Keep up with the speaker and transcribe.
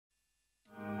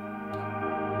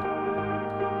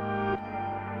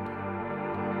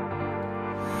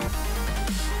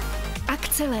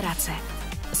Akcelerace.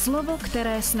 Slovo,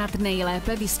 které snad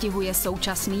nejlépe vystihuje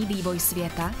současný vývoj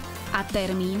světa a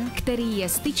termín, který je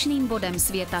styčným bodem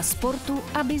světa sportu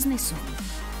a biznisu.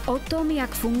 O tom, jak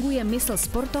funguje mysl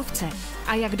sportovce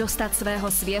a jak dostat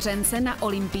svého svěřence na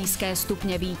olympijské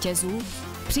stupně vítězů,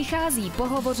 přichází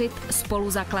pohovořit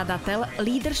spoluzakladatel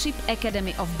Leadership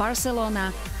Academy of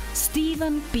Barcelona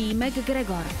Stephen P.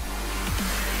 MacGregor.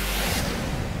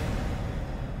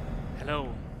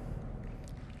 Hello.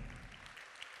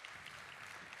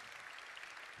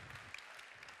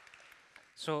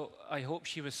 So I hope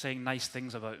she was saying nice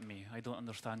things about me. I don't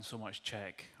understand so much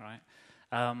Czech, right?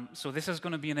 So this is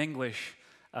going to be in English,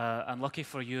 and lucky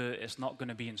for you, it's not going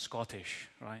to be in Scottish,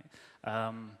 right?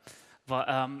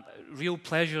 But real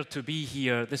pleasure to be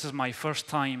here. This is my first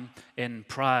time in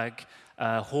Prague,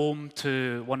 home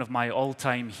to one of my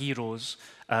all-time heroes,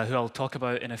 who I'll talk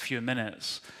about in a few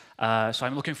minutes. So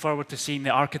I'm looking forward to seeing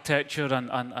the architecture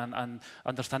and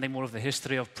understanding more of the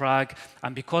history of Prague.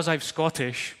 And because I'm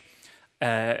Scottish,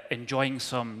 enjoying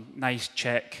some nice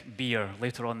Czech beer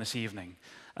later on this evening.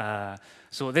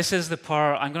 So this is the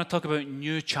part, I'm going to talk about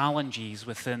new challenges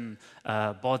within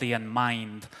body and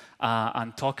mind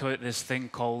and talk about this thing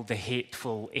called the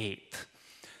Hateful Eight.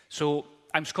 So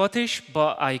I'm Scottish,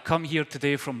 but I come here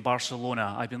today from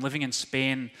Barcelona. I've been living in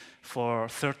Spain for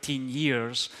 13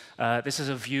 years. This is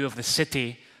a view of the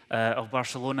city of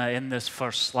Barcelona in this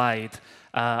first slide.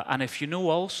 And if you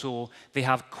know also, they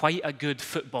have quite a good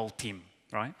football team.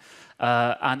 Right?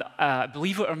 And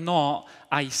believe it or not,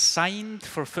 I signed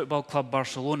for Football Club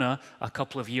Barcelona a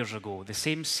couple of years ago, the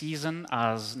same season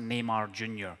as Neymar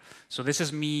Jr. So this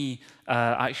is me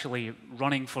actually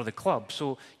running for the club.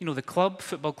 So, you know, the club,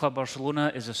 Football Club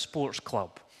Barcelona, is a sports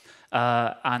club.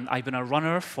 And I've been a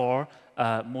runner for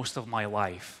most of my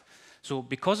life. So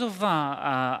because of that,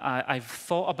 I've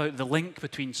thought about the link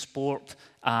between sport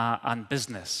and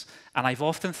business. And I've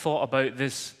often thought about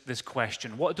this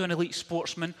question. What do an elite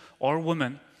sportsman or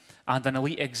woman and an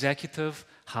elite executive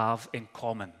have in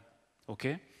common?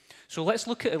 Okay? So let's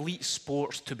look at elite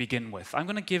sports to begin with. I'm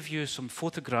going to give you some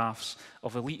photographs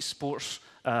of elite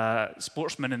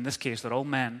sportsmen, in this case, they're all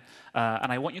men.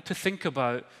 And I want you to think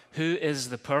about who is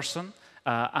the person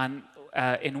and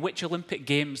in which Olympic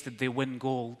Games did they win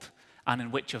gold and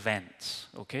in which events,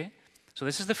 okay? So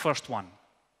this is the first one.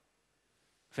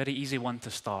 Very easy one to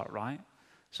start, right?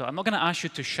 So I'm not going to ask you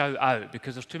to shout out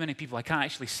because there's too many people. I can't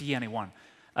actually see anyone.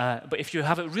 But if you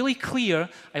have it really clear,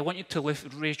 I want you to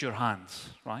raise your hands,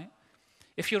 right?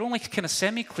 If you're only kind of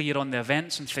semi-clear on the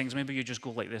events and things, maybe you just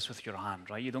go like this with your hand,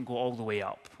 right? You don't go all the way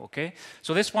up, okay?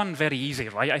 So this one, very easy,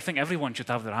 right? I think everyone should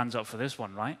have their hands up for this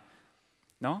one, right?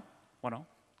 No? Well, no.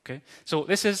 Okay, so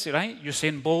this is, right,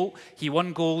 Usain Bolt. He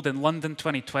won gold in London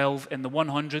 2012 in the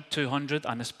 100, 200,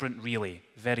 and the sprint relay.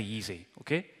 Very easy,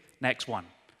 okay? Next one.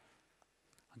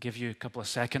 I'll give you a couple of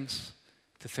seconds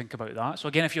to think about that. So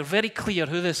again, if you're very clear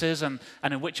who this is and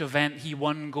in which event he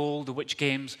won gold, or which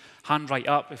games, hand right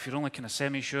up. If you're only kind of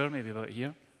semi-sure, maybe about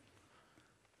here.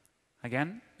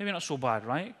 Again, maybe not so bad,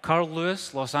 right? Carl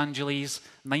Lewis, Los Angeles,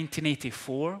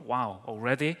 1984. Wow,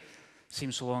 already.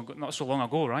 Seems so long, not so long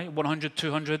ago, right? 100,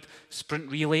 200,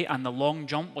 sprint relay, and the long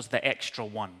jump was the extra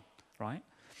one, right?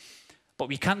 But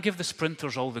we can't give the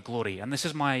sprinters all the glory, and this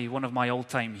is one of my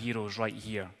all-time heroes right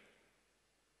here.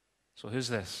 So who's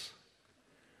this?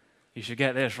 You should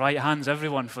get this, right? Hands,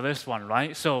 everyone, for this one,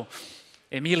 right? So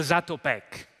Emil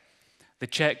Zatopek, the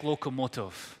Czech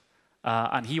locomotive,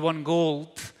 and he won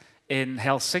gold in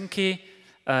Helsinki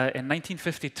in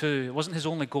 1952. It wasn't his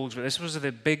only gold, but this was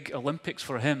the big Olympics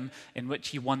for him in which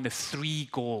he won the 3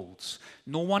 golds.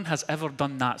 No one has ever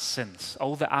done that since.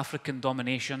 All the African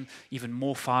domination, even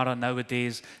Mo Farah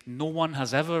nowadays, no one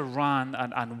has ever ran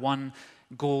and won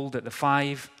gold at the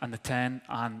 5 and the 10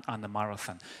 and the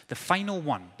marathon. The final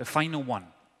one.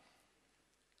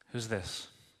 Who's this?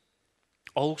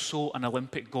 Also an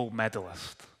Olympic gold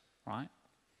medalist, right?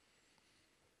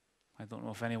 I don't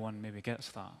know if anyone maybe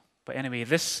gets that. But anyway,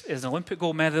 this is an Olympic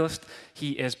gold medalist.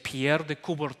 He is Pierre de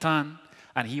Coubertin,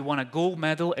 and he won a gold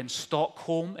medal in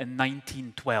Stockholm in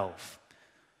 1912.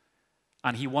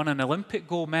 And he won an Olympic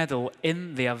gold medal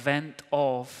in the event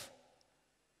of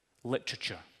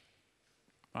literature.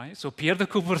 Right? So Pierre de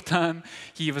Coubertin,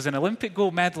 he was an Olympic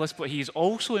gold medalist, but he is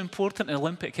also important in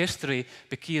Olympic history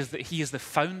because he is the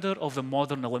founder of the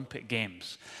modern Olympic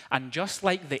Games. And just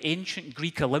like the ancient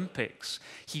Greek Olympics,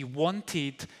 he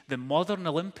wanted the modern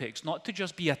Olympics not to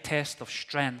just be a test of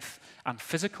strength and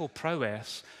physical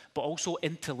prowess, but also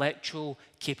intellectual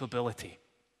capability.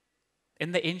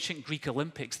 In the ancient Greek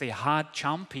Olympics, they had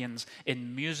champions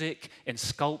in music, in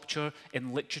sculpture,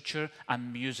 in literature,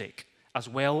 and music. as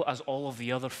well as all of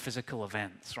the other physical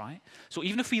events, right? So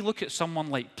even if we look at someone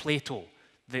like Plato,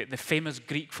 the famous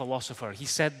Greek philosopher, he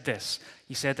said this.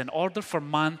 He said, in order for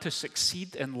man to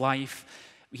succeed in life,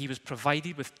 he was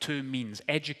provided with two means,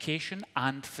 education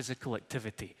and physical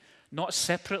activity. Not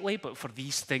separately, but for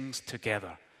these things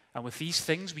together. And with these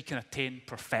things, we can attain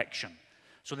perfection.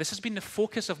 So this has been the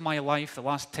focus of my life the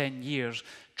last 10 years,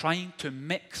 trying to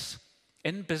mix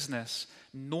in business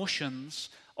notions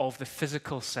of the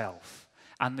physical self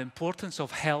and the importance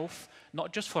of health,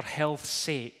 not just for health's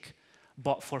sake,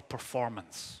 but for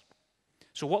performance.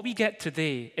 So what we get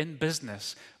today in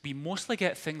business, we mostly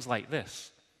get things like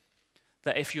this.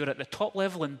 That if you're at the top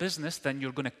level in business, then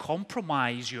you're going to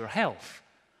compromise your health.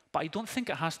 But I don't think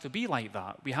it has to be like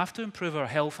that. We have to improve our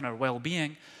health and our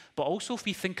well-being, but also if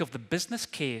we think of the business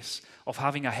case of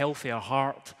having a healthier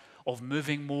heart, of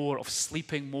moving more, of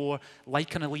sleeping more,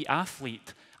 like an elite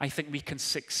athlete, I think we can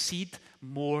succeed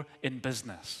more in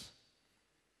business.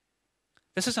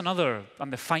 This is another,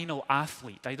 and the final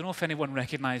athlete. I don't know if anyone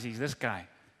recognizes this guy,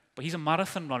 but he's a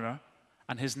marathon runner,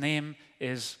 and his name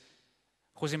is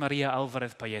Jose Maria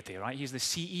Alvarez Payete, right? He's the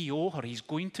CEO, or he's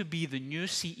going to be the new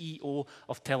CEO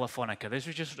of Telefonica. This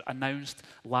was just announced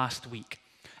last week.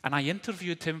 And I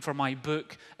interviewed him for my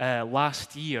book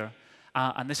last year,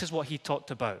 and this is what he talked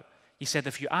about. He said,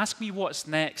 if you ask me what's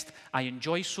next, I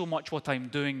enjoy so much what I'm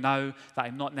doing now that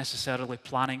I'm not necessarily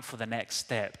planning for the next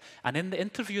step. And in the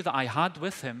interview that I had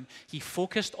with him, he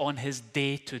focused on his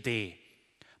day-to-day.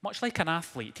 Much like an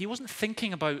athlete, he wasn't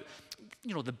thinking about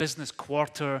the business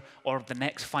quarter or the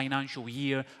next financial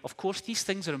year. Of course, these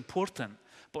things are important.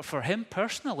 But for him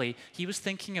personally, he was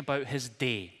thinking about his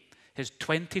day, his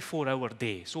 24-hour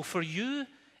day. So for you,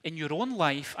 in your own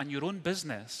life and your own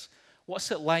business, what's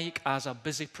it like as a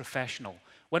busy professional?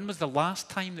 When was the last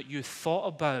time that you thought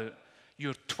about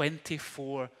your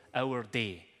 24-hour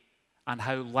day and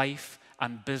how life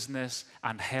and business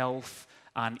and health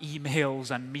and emails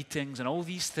and meetings and all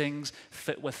these things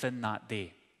fit within that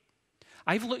day?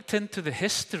 I've looked into the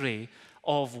history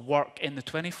of work in the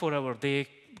 24-hour day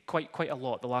quite a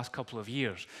lot the last couple of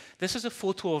years. This is a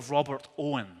photo of Robert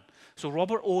Owen. So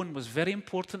Robert Owen was very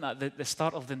important at the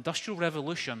start of the Industrial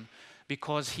Revolution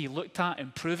because he looked at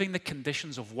improving the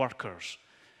conditions of workers.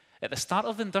 At the start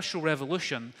of the Industrial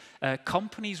Revolution,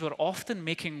 companies were often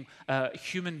making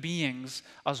human beings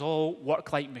as all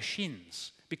work like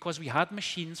machines because we had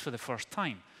machines for the first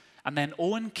time. And then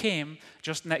Owen came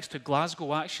just next to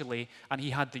Glasgow, actually, and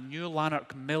he had the new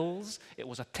Lanark Mills. It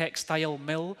was a textile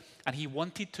mill, and he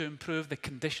wanted to improve the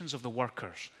conditions of the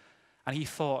workers. And he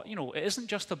thought, it isn't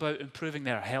just about improving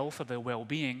their health or their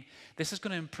well-being. This is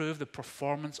going to improve the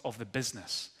performance of the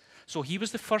business. So he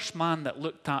was the first man that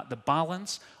looked at the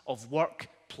balance of work,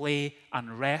 play,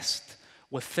 and rest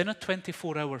within a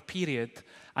 24-hour period,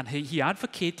 and he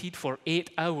advocated for 8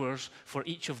 hours for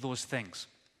each of those things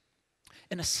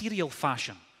in a serial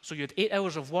fashion. So you had 8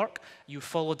 hours of work, you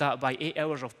followed that by 8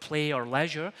 hours of play or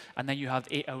leisure, and then you had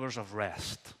 8 hours of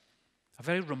rest. A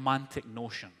very romantic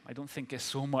notion. I don't think it's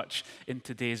so much in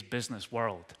today's business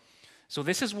world. So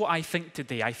this is what I think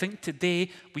today. I think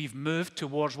today we've moved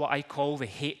towards what I call the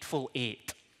Hateful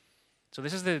Eight. So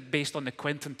this is based on the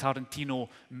Quentin Tarantino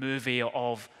movie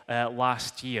of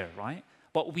last year, right?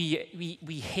 But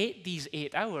we hate these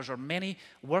 8 hours, or many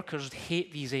workers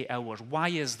hate these 8 hours. Why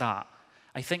is that?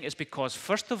 I think it's because,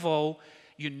 first of all,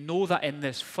 you know that in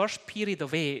this first period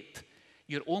of 8,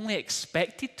 you're only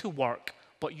expected to work,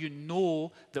 but you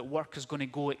know that work is going to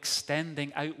go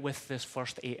extending out with this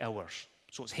first 8 hours.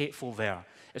 So it's hateful there.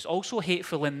 It's also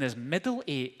hateful in this middle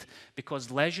 8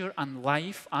 because leisure and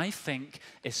life, I think,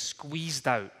 is squeezed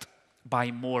out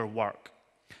by more work.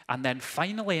 And then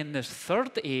finally in this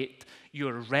third 8,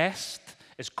 your rest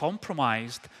is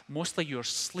compromised, mostly your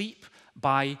sleep,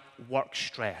 by work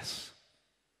stress.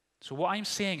 So what I'm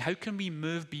saying, how can we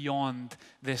move beyond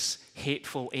this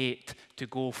hateful 8 to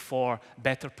go for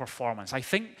better performance? I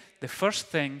think the first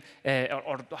thing,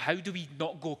 or how do we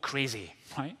not go crazy,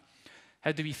 right?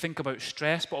 How do we think about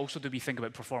stress, but also do we think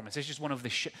about performance? It's just one of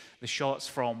the shots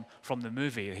from the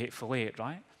movie, The Hateful Eight,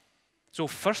 right? So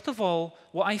first of all,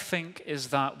 what I think is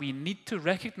that we need to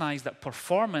recognize that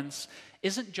performance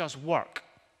isn't just work.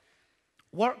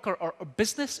 Work or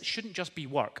business shouldn't just be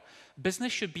work.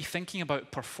 Business should be thinking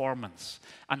about performance.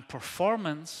 And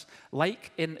performance,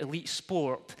 like in elite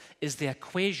sport, is the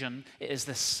equation. It is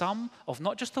the sum of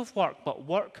not just of work, but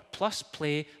work plus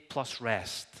play plus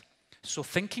rest. So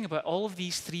thinking about all of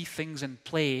these 3 things in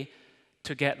play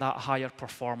to get that higher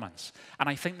performance. And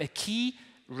I think the key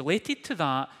related to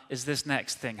that is this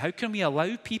next thing. How can we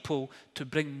allow people to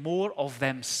bring more of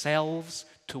themselves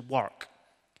to work?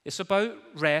 It's about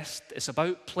rest, it's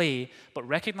about play, but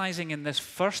recognizing in this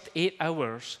first 8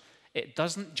 hours, it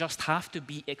doesn't just have to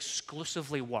be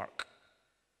exclusively work.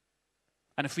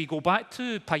 And if we go back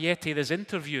to Payete, this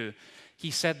interview,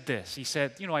 he said this. He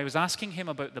said, I was asking him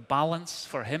about the balance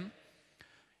for him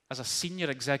as a senior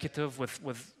executive with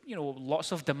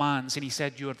lots of demands, and he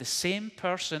said, you're the same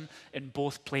person in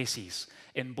both places,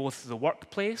 in both the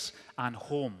workplace and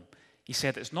home. He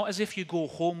said, it's not as if you go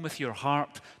home with your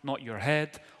heart, not your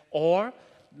head, or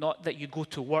not that you go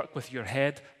to work with your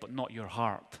head, but not your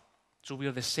heart. So we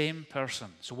are the same person.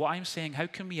 So what I'm saying, how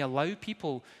can we allow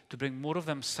people to bring more of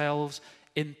themselves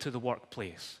into the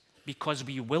workplace? Because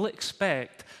we will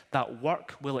expect that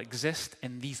work will exist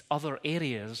in these other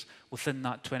areas within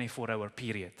that 24-hour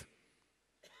period.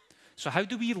 So how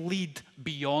do we lead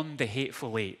beyond the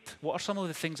Hateful Eight? What are some of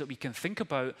the things that we can think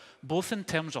about, both in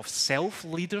terms of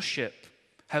self-leadership,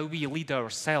 how we lead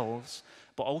ourselves,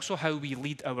 but also how we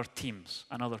lead our teams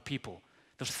and other people?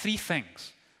 There's 3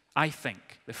 things, I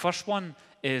think. The first one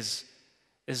is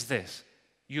this.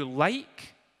 You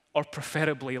like, or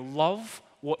preferably love,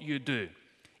 what you do.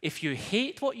 If you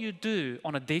hate what you do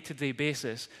on a day-to-day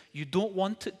basis, you don't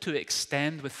want it to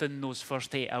extend within those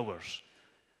first 8 hours.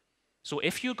 So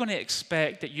if you're going to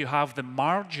expect that you have the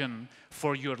margin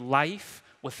for your life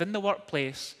within the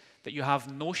workplace, that you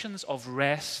have notions of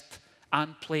rest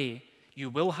and play, you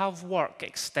will have work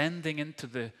extending into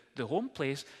the home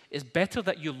place. It's better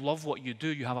that you love what you do,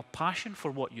 you have a passion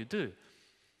for what you do.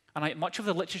 And much of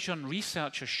the literature and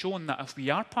research has shown that if we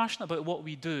are passionate about what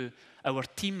we do, our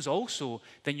teams also,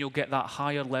 then you'll get that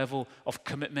higher level of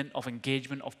commitment, of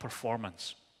engagement, of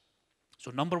performance. So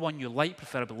number 1, you like,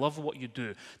 preferably love what you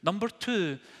do. Number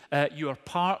 2, you are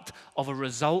part of a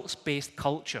results-based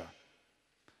culture.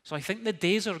 So I think the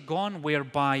days are gone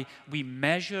whereby we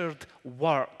measured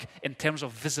work in terms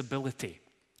of visibility.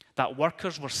 That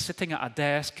workers were sitting at a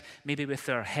desk, maybe with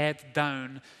their head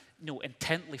down,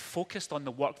 intently focused on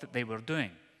the work that they were doing.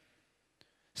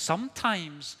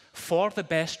 Sometimes, for the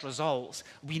best results,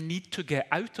 we need to get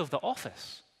out of the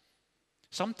office.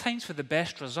 Sometimes, for the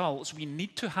best results, we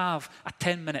need to have a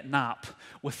 10-minute nap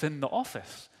within the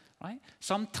office, right?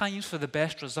 Sometimes, for the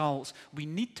best results, we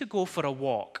need to go for a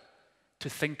walk to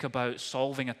think about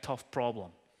solving a tough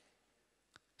problem.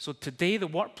 So today, the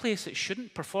workplace, it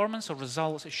shouldn't performance or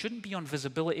results, it shouldn't be on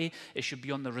visibility, it should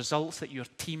be on the results that your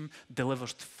team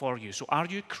delivers for you. So are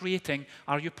you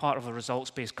part of a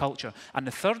results-based culture? And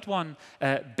the third one,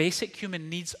 basic human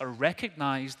needs are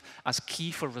recognized as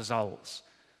key for results.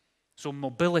 So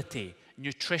mobility,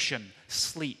 nutrition,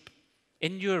 sleep.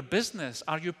 In your business,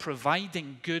 are you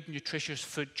providing good, nutritious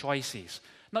food choices?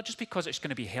 Not just because it's going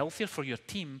to be healthier for your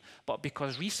team, but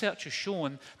because research has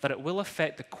shown that it will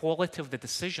affect the quality of the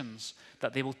decisions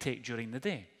that they will take during the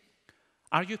day.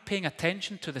 Are you paying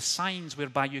attention to the signs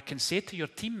whereby you can say to your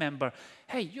team member,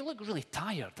 hey, you look really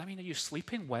tired. Are you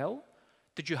sleeping well?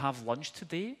 Did you have lunch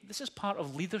today? This is part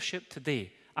of leadership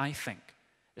today, I think.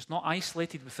 It's not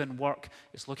isolated within work.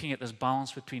 It's looking at this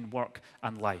balance between work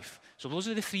and life. So those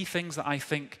are the 3 things that I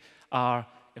think are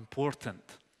important.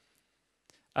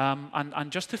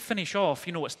 And just to finish off,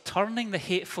 it's turning the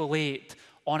Hateful Eight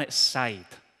on its side.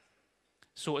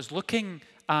 So it's looking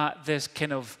at this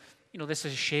kind of, this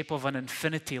is the shape of an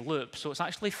infinity loop. So it's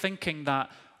actually thinking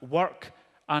that work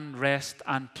and rest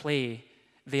and play,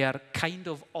 they are kind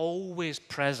of always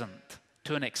present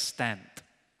to an extent.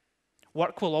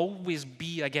 Work will always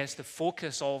be, I guess, the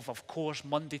focus of course,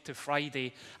 Monday to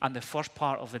Friday and the first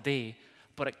part of the day,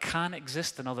 but it can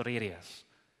exist in other areas.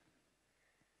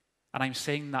 And I'm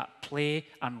saying that play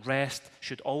and rest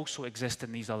should also exist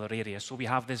in these other areas. So we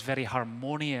have this very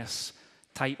harmonious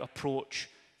type approach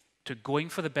to going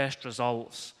for the best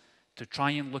results, to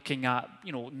try and looking at,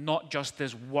 not just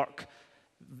this work,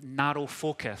 narrow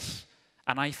focus.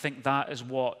 And I think that is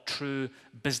what true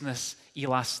business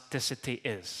elasticity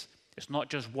is. It's not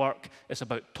just work, it's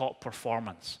about top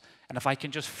performance. And if I can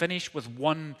just finish with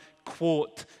one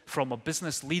quote from a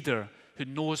business leader who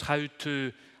knows how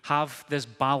to have this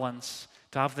balance,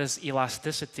 to have this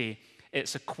elasticity,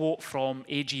 it's a quote from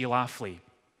A.G. Lafley,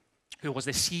 who was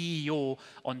the CEO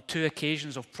on 2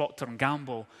 occasions of Procter &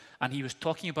 Gamble, and he was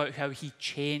talking about how he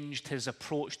changed his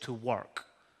approach to work,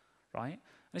 right?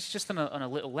 This is just on a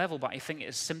little level, but I think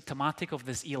it's symptomatic of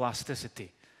this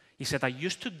elasticity. He said, I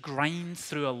used to grind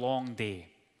through a long day.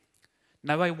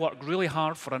 Now I work really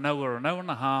hard for an hour and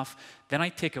a half, then I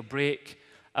take a break.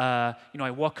 I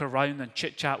walk around and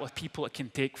chit-chat with people. It can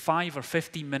take 5 or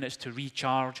 15 minutes to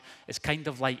recharge. It's kind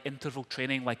of like interval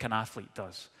training like an athlete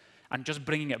does. And just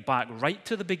bringing it back right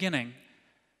to the beginning,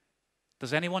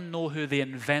 does anyone know who the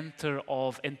inventor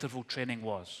of interval training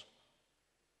was?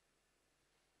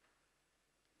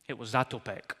 It was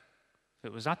Zatopek.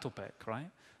 It was Zatopek, right?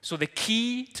 So the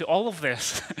key to all of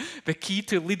this, the key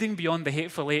to leading beyond the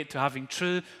Hateful Eight to having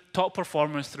true top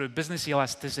performance through business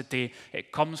elasticity,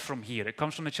 it comes from here. It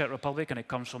comes from the Czech Republic and it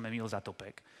comes from Emil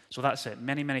Zatopek. So that's it.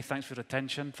 Many, many thanks for your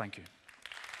attention. Thank you.